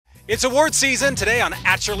It's award season today on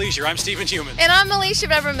At Your Leisure. I'm Stephen Heumann. And I'm Alicia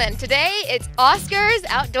Beverman. Today, it's Oscars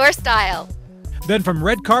Outdoor Style. Then from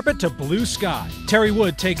red carpet to blue sky, Terry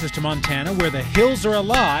Wood takes us to Montana, where the hills are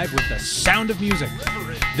alive with the sound of music.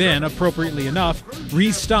 Then, appropriately enough,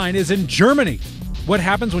 Rhys Stein is in Germany. What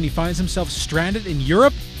happens when he finds himself stranded in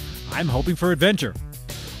Europe? I'm hoping for adventure.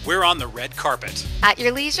 We're on the red carpet. At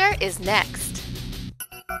Your Leisure is next.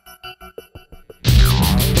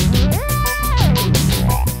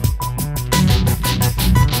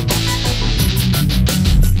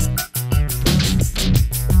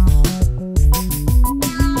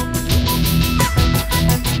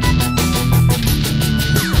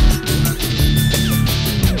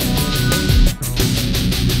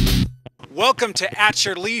 Welcome to At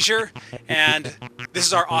Your Leisure, and this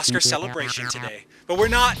is our Oscar celebration today. But we're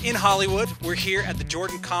not in Hollywood, we're here at the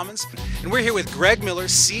Jordan Commons, and we're here with Greg Miller,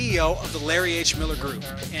 CEO of the Larry H. Miller Group.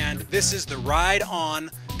 And this is the Ride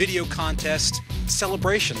On video contest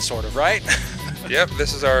celebration, sort of, right? Yep,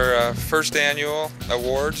 this is our first annual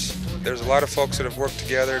awards. There's a lot of folks that have worked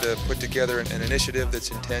together to put together an initiative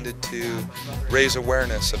that's intended to raise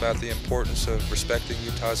awareness about the importance of respecting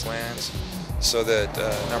Utah's lands, so that,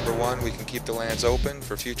 number one, we can keep the lands open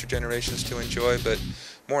for future generations to enjoy, but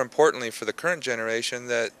more importantly for the current generation,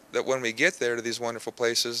 that when we get there to these wonderful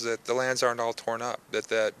places, that the lands aren't all torn up,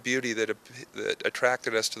 that beauty that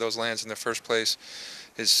attracted us to those lands in the first place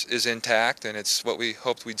is intact, and it's what we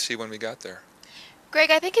hoped we'd see when we got there.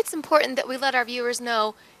 Greg, I think it's important that we let our viewers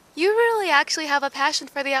know you really actually have a passion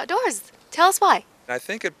for the outdoors. Tell us why. I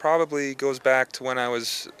think it probably goes back to when I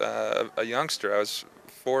was a youngster. I was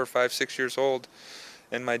 4 or 5, 6 years old,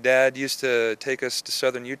 and my dad used to take us to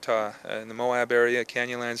southern Utah in the Moab area,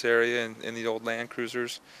 Canyonlands area, and in the old Land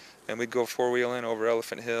Cruisers, and we'd go four-wheeling over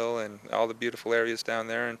Elephant Hill and all the beautiful areas down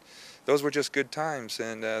there, and those were just good times,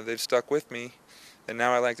 and they've stuck with me. And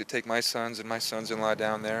now I like to take my sons and my sons-in-law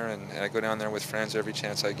down there, and I go down there with friends every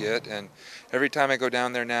chance I get. And every time I go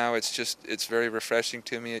down there now, it's very refreshing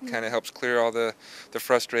to me. It kind of helps clear all the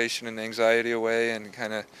frustration and anxiety away, and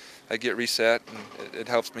kind of I get reset, and it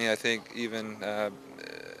helps me, I think, even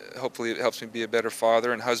hopefully it helps me be a better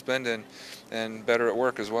father and husband, and better at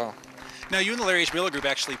work as well. Now, you and the Larry H. Miller Group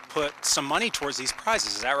actually put some money towards these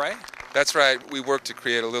prizes, is that right? That's right. We work to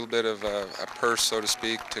create a little bit of a purse, so to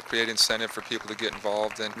speak, to create incentive for people to get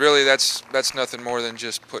involved. And really, that's nothing more than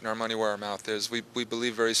just putting our money where our mouth is. We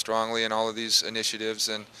believe very strongly in all of these initiatives,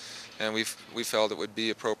 and we felt it would be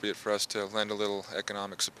appropriate for us to lend a little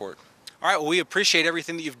economic support. All right, well, we appreciate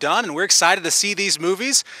everything that you've done, and we're excited to see these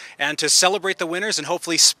movies and to celebrate the winners and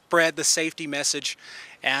hopefully spread the safety message.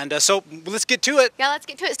 And so let's get to it. Yeah, let's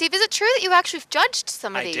get to it. Steve, is it true that you actually judged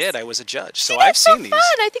some of these? I did. I was a judge, so See, I've seen these. Fun.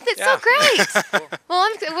 I think that's so great. Well,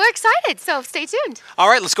 we're excited, so stay tuned. All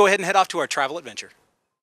right, let's go ahead and head off to our travel adventure.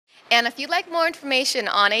 And if you'd like more information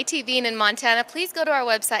on ATVing in Montana, please go to our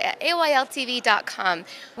website at AYLTV.com.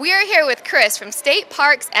 We are here with Chris from State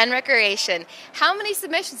Parks and Recreation. How many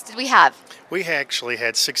submissions did we have? We actually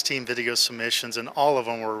had 16 video submissions, and all of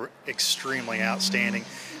them were extremely outstanding.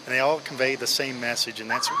 And they all convey the same message, and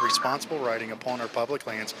that's responsible riding upon our public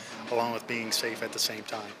lands, along with being safe at the same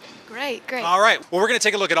time. Great, great. All right, well, we're going to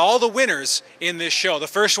take a look at all the winners in this show. The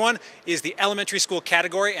first one is the elementary school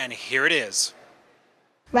category, and here it is.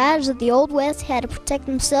 Riders of the Old West had to protect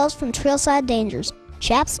themselves from trailside dangers.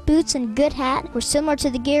 Chaps, boots, and a good hat were similar to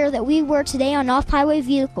the gear that we wear today on off-highway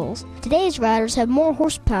vehicles. Today's riders have more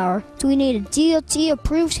horsepower, so we need a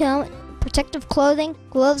DOT-approved helmet, protective clothing,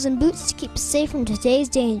 gloves, and boots to keep us safe from today's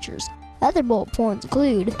dangers. Other bullet points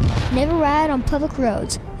include: never ride on public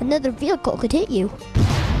roads. Another vehicle could hit you.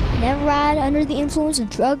 Never ride under the influence of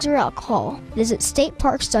drugs or alcohol. Visit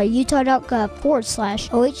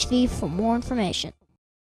stateparks.utah.gov/OHV for more information.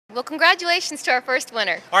 Well, congratulations to our first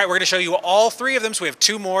winner. All right, we're going to show you all 3 of them, so we have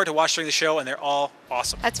 2 more to watch during the show, and they're all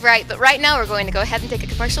awesome. That's right, but right now we're going to go ahead and take a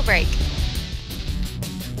commercial break.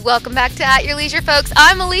 Welcome back to At Your Leisure, folks.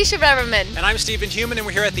 I'm Alicia Beverman. And I'm Stephen Heumann, and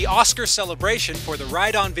we're here at the Oscar celebration for the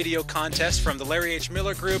Ride On video contest from the Larry H.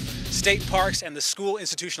 Miller Group, State Parks, and the School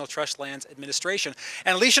Institutional Trust Lands Administration.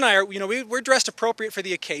 And Alicia and I are, we're dressed appropriate for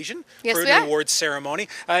the occasion, yes, for the awards ceremony.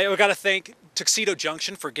 We've got to thank Tuxedo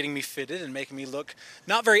Junction for getting me fitted and making me look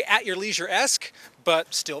not very At Your Leisure-esque,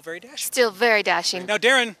 but still very dashing. Still very dashing. Now,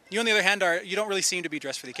 Darren, you on the other hand, you don't really seem to be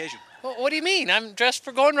dressed for the occasion. Well, what do you mean? I'm dressed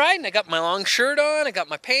for going riding. I got my long shirt on, I got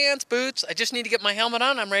my pants, boots. I just need to get my helmet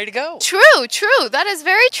on. I'm ready to go. True, true. That is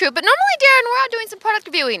very true. But normally, Darren, we're out doing some product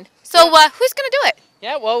viewing. So who's going to do it?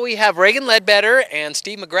 Yeah, well, we have Reagan Ledbetter and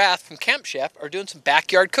Steve McGrath from Camp Chef are doing some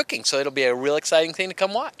backyard cooking, so it'll be a real exciting thing to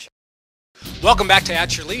come watch. Welcome back to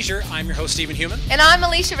At Your Leisure. I'm your host, Stephen Human. And I'm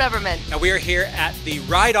Alicia Reverman. Now we are here at the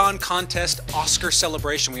Ride On Contest Oscar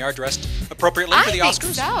celebration. We are dressed appropriately for the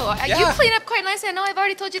Oscars. I think so. You clean up quite nicely. I know I've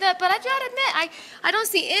already told you that, but I gotta admit, I don't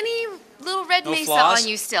see any little red No mesa flaws? on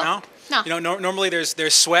you still. No? No. You know, normally there's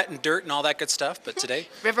sweat and dirt and all that good stuff, but today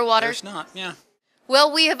River water. there's not. Yeah.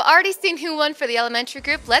 Well, we have already seen who won for the elementary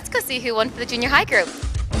group. Let's go see who won for the junior high group.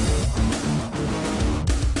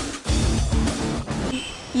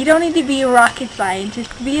 You don't need to be a rocket scientist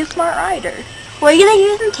to be a smart rider. We're going to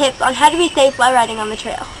use some tips on how to be safe while riding on the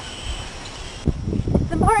trail.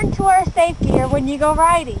 It's important to wear safe gear when you go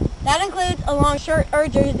riding. That includes a long shirt or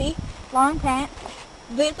jersey, Long pants,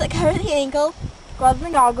 boots that cover the ankles, gloves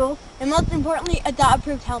and goggles, and most importantly, a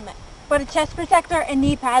DOT-approved helmet. but a chest protector and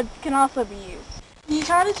knee pads can also be used.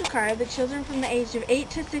 Utah is required that children from the age of 8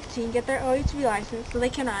 to 16 get their OHV license so they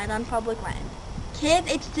can ride on public land.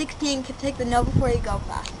 Kids age 16 can take the Know Before You Go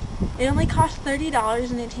class. It only costs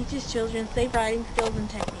 $30 and it teaches children safe riding skills and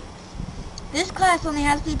techniques. This class only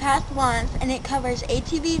has to be passed once, and it covers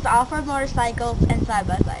ATVs, off-road motorcycles, and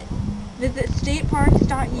side-by-sides. Visit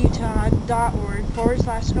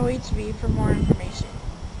stateparks.utah.org/OHV for more information.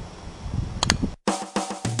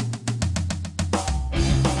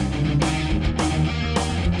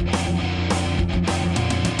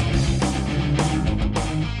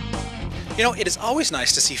 You know, it is always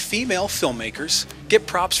nice to see female filmmakers get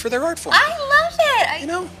props for their art form. I love it. You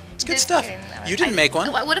know, it's good Just stuff. kidding. No, You didn't make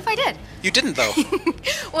one. What if I did? You didn't, though.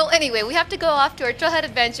 Well, anyway, we have to go off to our trailhead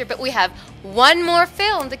adventure, but we have one more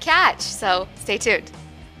film to catch, so stay tuned.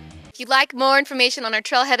 If you'd like more information on our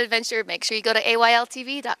trailhead adventure, make sure you go to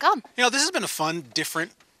AYLTV.com. You know, this has been a fun,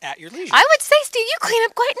 different At Your Leisure. I would say, Steve, you clean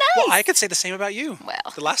up quite nice. Well, I could say the same about you. Well.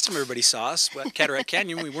 The last time everybody saw us at Cataract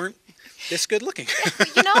Canyon, we weren't this good looking.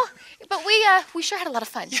 You know, but we sure had a lot of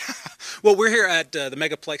fun. Well, we're here at the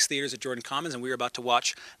Megaplex Theaters at Jordan Commons, and we're about to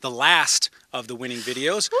watch the last of the winning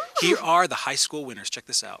videos. Ooh. Here are the high school winners. Check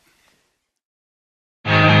this out.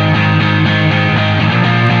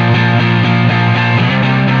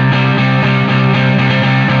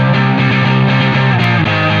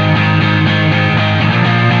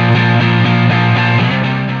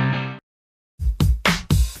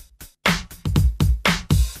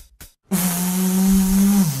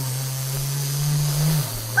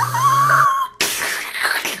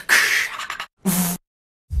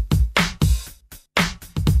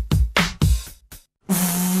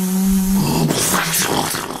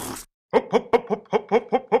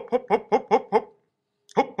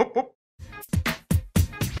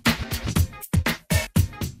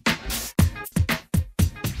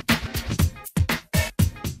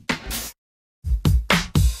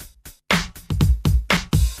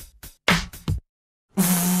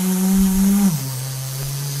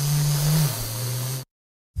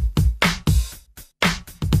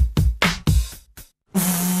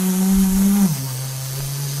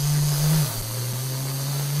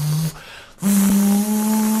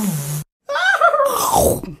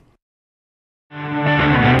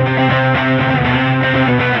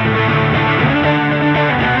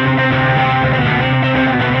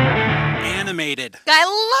 Animated. I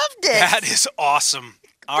loved it. That is awesome.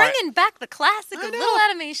 All right. Bringing back the classic I of know. little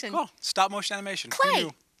animation. Cool. Stop motion animation. Who Clay.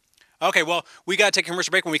 knew? Okay, well, we got to take a commercial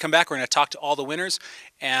break. When we come back, we're going to talk to all the winners,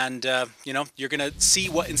 and, you know, you're going to see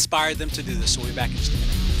what inspired them to do this. So we'll be back in just a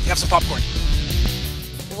minute. You have some popcorn.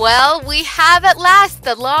 Well, we have at last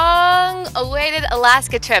the long-awaited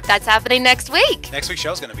Alaska trip. That's happening next week. Next week's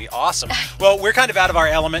show is going to be awesome. Well, we're kind of out of our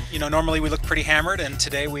element. You know, normally we look pretty hammered, and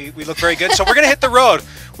today we look very good. So we're going to hit the road.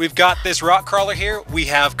 We've got this rock crawler here. We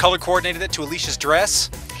have color coordinated it to Alicia's dress.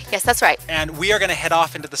 Yes, that's right. And we are going to head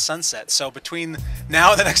off into the sunset. So between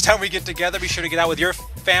now and the next time we get together, be sure to get out with your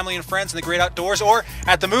family and friends in the great outdoors or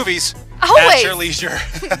at the movies. Always. At your leisure.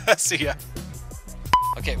 See ya.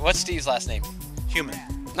 Okay, what's Steve's last name? Human.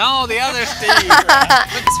 No, the other Steve.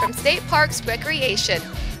 It's from State Parks Recreation.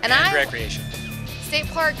 And recreation. State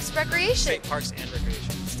Parks Recreation. State Parks and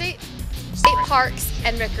Recreation. State Parks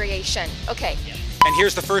and Recreation. Okay. And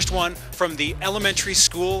here's the first one from the elementary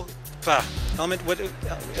school. Elementary.